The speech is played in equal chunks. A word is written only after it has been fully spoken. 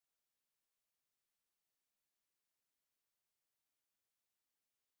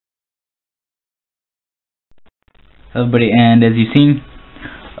Hello everybody, and as you've seen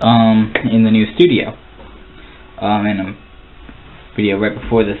in the new studio, in a video right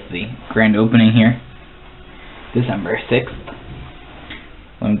before this, the grand opening here, December 6th,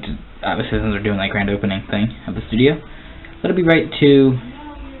 obviously since we're doing that grand opening thing of the studio, it'll be right to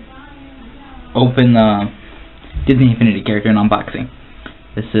open the Disney Infinity character in unboxing.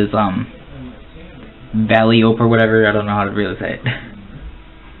 This is Vanellope or whatever, I don't know how to really say it.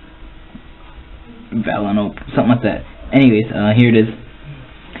 Vanellope, something like that. Anyways, here it is.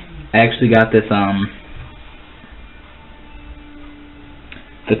 I actually got this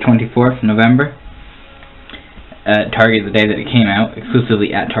the 24th of November at Target, the day that it came out,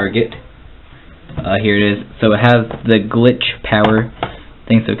 exclusively at Target. Here it is. So it has the glitch power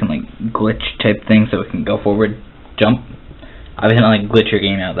thing, so it can like glitch type thing, so it can go forward, jump. Obviously not like glitch your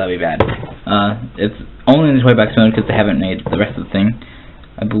game out, that'd be bad. It's only in the toy box mode because they haven't made the rest of the thing.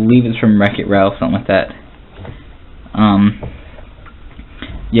 I believe it's from Wreck-It Ralph, something like that.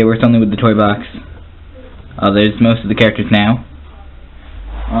 Yeah, we're only with the toy box. There's most of the characters now,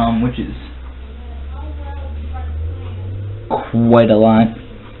 which is quite a lot.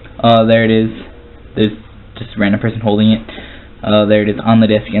 There it is. There's just a random person holding it. There it is on the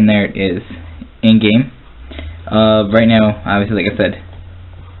disc, and there it is in-game. Right now, obviously, like I said,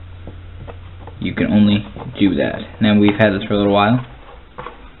 you can only do that. Now, we've had this for a little while,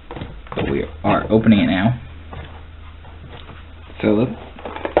 but we are opening it now. So let's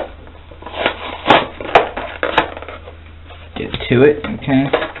get to it, okay?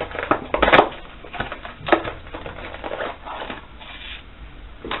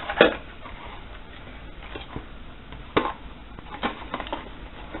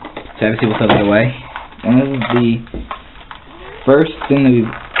 So obviously we'll throw that away. And this is the first thing that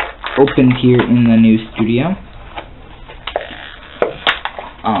we've opened here in the new studio.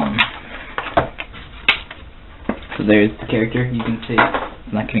 So there's the character. You can see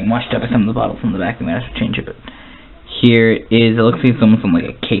it's not getting washed up by some of the bottles in the back. I'm gonna have to change it. But here it is. It looks like it's almost like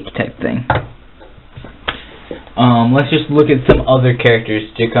a cake type thing. Let's just look at some other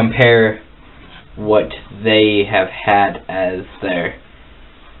characters to compare what they have had as their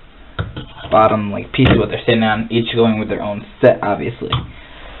bottom like piece of what they're sitting on, each going with their own set, obviously.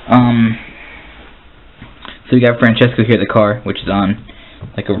 So we got Francesco here, the car, which is on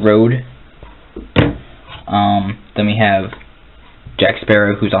like a road. Then we have Jack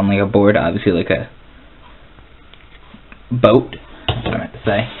Sparrow, who's on like a board, obviously like a boat. That's what I meant to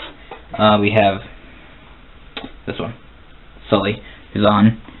say. We have this one, Sully, who's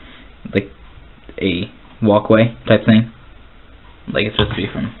on like a walkway type thing, like it's supposed to be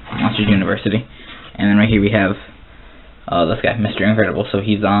from Monsters University. And then right here we have this guy, Mr. Incredible, so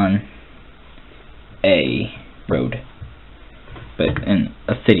he's on a road, but in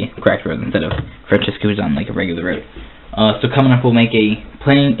a city, cracked road, instead of Francesco, who's on like a regular road. So coming up, we'll make a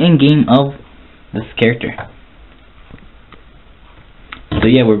playing in-game of this character. So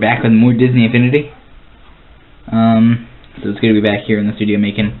yeah, we're back with more Disney Infinity. So it's good to be back here in the studio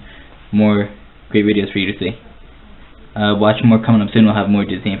making more great videos for you to see. Watch more coming up soon. We'll have more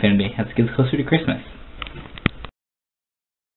Disney Infinity as it gets closer to Christmas.